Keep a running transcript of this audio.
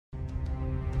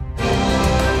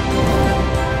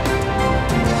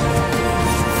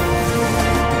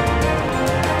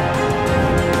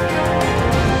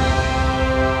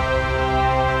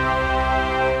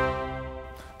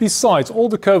Besides all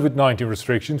the COVID-19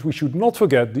 restrictions, we should not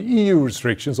forget the EU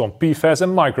restrictions on PFAS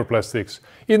and microplastics.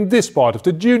 In this part of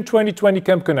the June 2020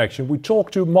 ChemConnection, we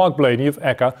talk to Mark Blainey of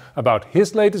ECHA about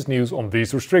his latest news on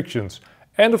these restrictions.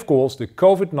 And of course, the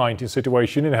COVID-19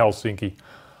 situation in Helsinki.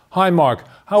 Hi Mark,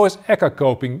 how is ECHA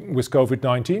coping with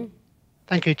COVID-19?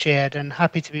 Thank you, Chad, and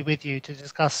happy to be with you to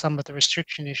discuss some of the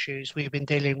restriction issues we've been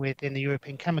dealing with in the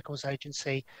European Chemicals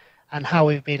Agency and how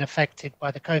we've been affected by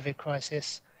the COVID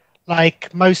crisis.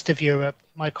 Like most of Europe,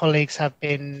 my colleagues have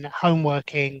been home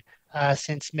working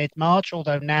since mid-March,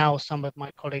 although now some of my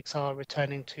colleagues are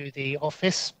returning to the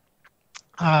office.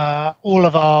 All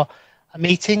of our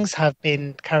meetings have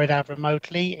been carried out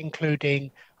remotely, including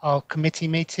our committee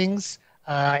meetings,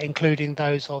 including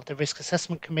those of the Risk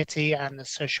Assessment Committee and the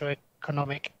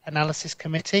Socio-Economic Analysis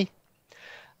Committee.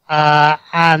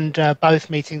 Both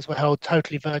meetings were held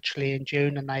totally virtually in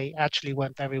June, and they actually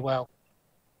went very well.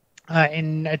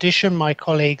 In addition, my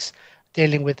colleagues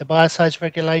dealing with the biocides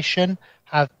regulation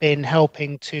have been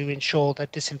helping to ensure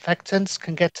that disinfectants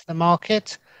can get to the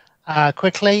market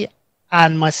quickly.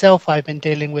 And myself, I've been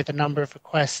dealing with a number of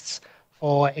requests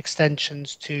for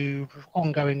extensions to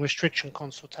ongoing restriction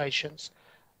consultations.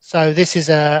 So this is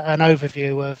an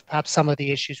overview of perhaps some of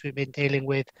the issues we've been dealing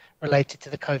with related to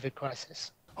the COVID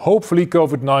crisis. Hopefully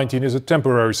COVID-19 is a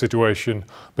temporary situation,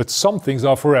 but some things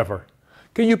are forever.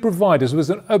 Can you provide us with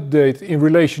an update in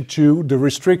relation to the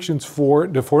restrictions for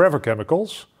the forever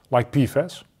chemicals, like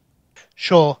PFAS?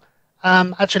 Sure.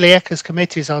 Actually, ECHA's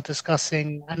committees are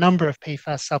discussing a number of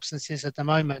PFAS substances at the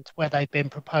moment where they've been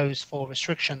proposed for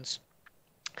restrictions.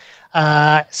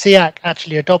 CHEC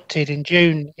actually adopted in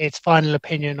June its final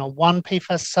opinion on one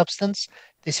PFAS substance.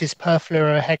 This is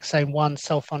perfluorohexane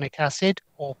 1-sulfonic acid,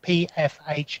 or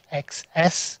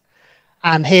PFHXS.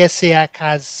 And here CHEC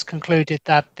has concluded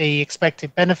that the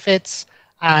expected benefits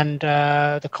and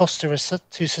the cost to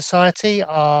society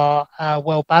are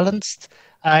well balanced.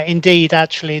 Indeed,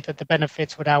 actually, that the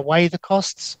benefits would outweigh the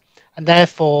costs, and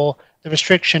therefore the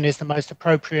restriction is the most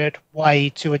appropriate way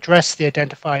to address the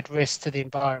identified risks to the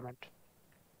environment.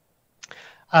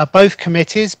 Both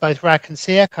committees, both RAC and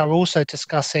CHEC, are also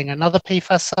discussing another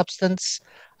PFAS substance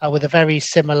with a very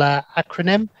similar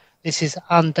acronym. This is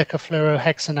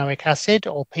undecafluorohexanoic acid,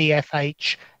 or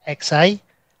PFHXA,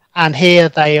 and here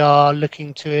they are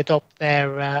looking to adopt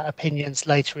their opinions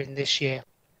later in this year.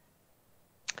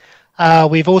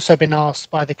 We've also been asked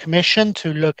by the Commission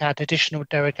to look at additional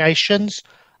derogations,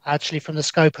 actually from the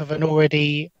scope of an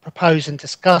already proposed and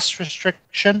discussed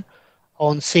restriction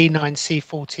on C9,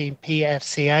 C14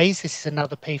 PFCAs. This is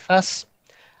another PFAS,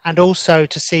 and also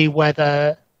to see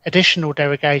whether additional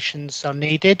derogations are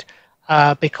needed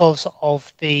because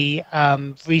of the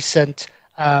recent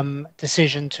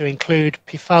decision to include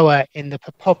PFOA in the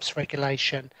POPs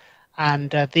regulation, and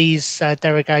these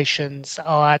derogations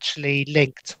are actually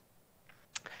linked.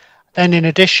 Then in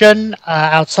addition,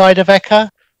 outside of ECHA,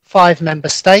 5 member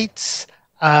states,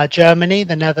 Germany,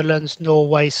 the Netherlands,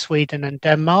 Norway, Sweden and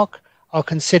Denmark, are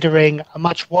considering a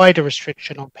much wider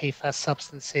restriction on PFAS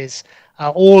substances,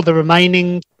 all the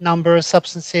remaining number of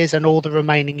substances and all the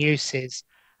remaining uses.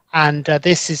 And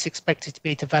this is expected to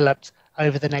be developed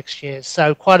over the next years.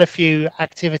 So quite a few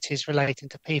activities relating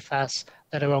to PFAS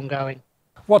that are ongoing.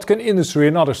 What can industry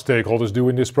and other stakeholders do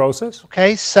in this process?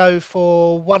 Okay, so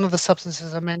for one of the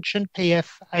substances I mentioned,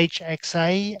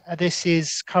 PFHXA, this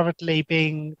is currently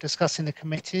being discussed in the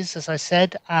committees, as I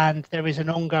said, and there is an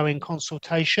ongoing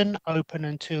consultation open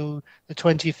until the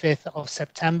 25th of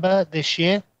September this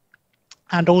year.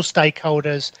 And all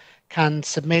stakeholders can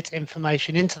submit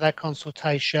information into that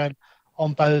consultation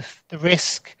on both the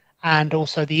risk and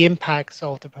also the impacts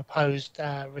of the proposed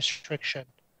restriction.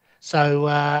 So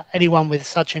anyone with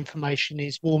such information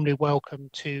is warmly welcome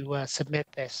to submit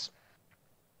this.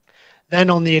 Then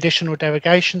on the additional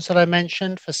derogations that I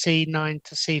mentioned for C9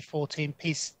 to C14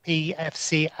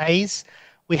 PFCAs,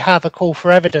 we have a call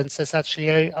for evidence that's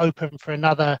actually open for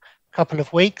another couple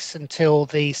of weeks until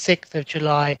the 6th of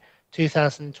July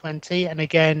 2020. And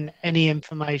again, any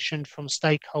information from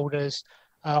stakeholders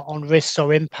on risks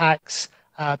or impacts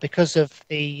because of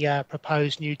the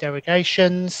proposed new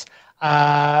derogations,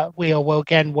 we are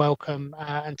again welcome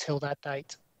until that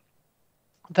date.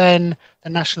 Then the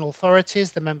national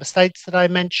authorities, the member states that I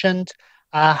mentioned,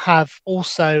 have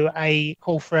also a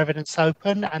call for evidence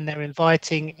open, and they're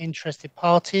inviting interested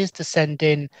parties to send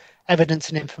in evidence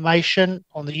and information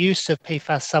on the use of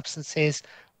PFAS substances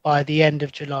by the end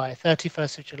of July,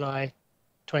 31st of July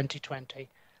 2020.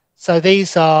 So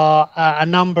these are a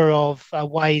number of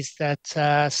ways that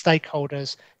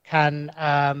stakeholders can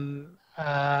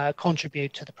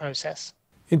contribute to the process.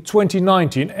 In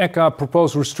 2019, ECHA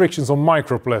proposed restrictions on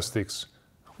microplastics.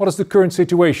 What is the current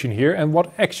situation here and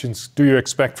what actions do you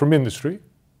expect from industry?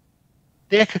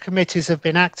 The ECHA committees have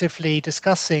been actively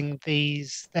discussing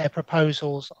their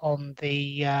proposals on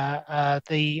the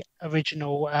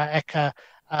original ECHA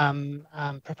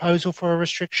proposal for a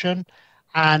restriction,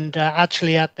 and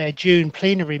actually at their June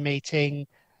plenary meeting,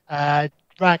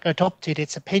 RAC adopted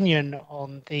its opinion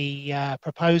on the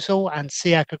proposal and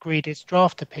SEAC agreed its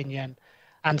draft opinion.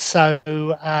 And so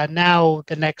now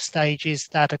the next stage is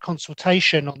that a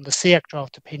consultation on the SEAC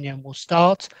draft opinion will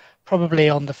start, probably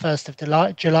on the 1st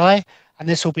of July, and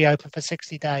this will be open for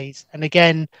 60 days. And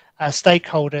again,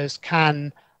 stakeholders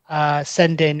can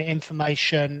send in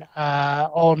information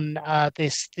on the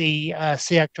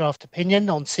SEAC draft opinion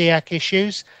on SEAC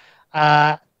issues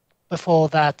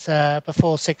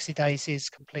before 60 days is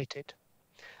completed.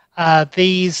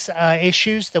 These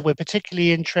issues that we're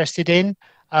particularly interested in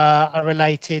are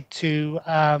related to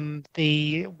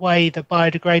the way that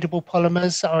biodegradable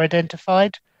polymers are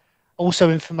identified.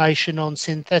 Also, information on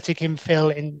synthetic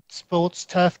infill in sports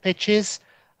turf pitches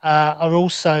are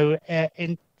also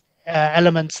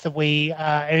elements that we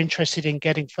are interested in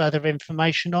getting further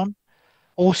information on.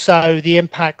 Also, the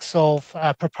impacts of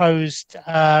proposed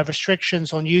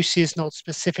restrictions on uses not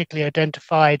specifically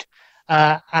identified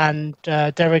and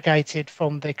derogated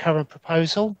from the current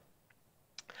proposal.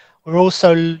 We're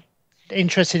also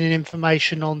interested in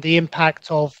information on the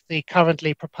impact of the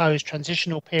currently proposed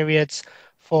transitional periods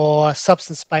for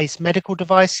substance-based medical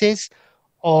devices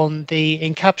on the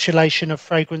encapsulation of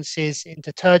fragrances in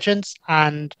detergents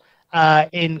and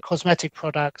in cosmetic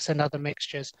products and other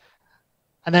mixtures.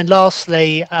 And then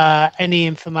lastly, any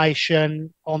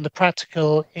information on the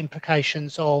practical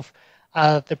implications of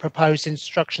the proposed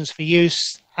instructions for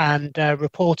use and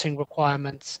reporting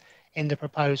requirements in the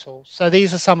proposal. So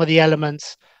these are some of the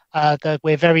elements that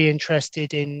we're very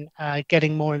interested in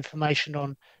getting more information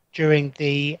on during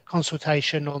the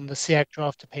consultation on the SEAC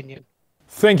draft opinion.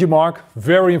 Thank you, Mark.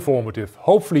 Very informative.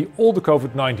 Hopefully all the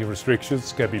COVID-19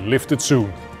 restrictions can be lifted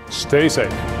soon. Stay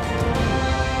safe.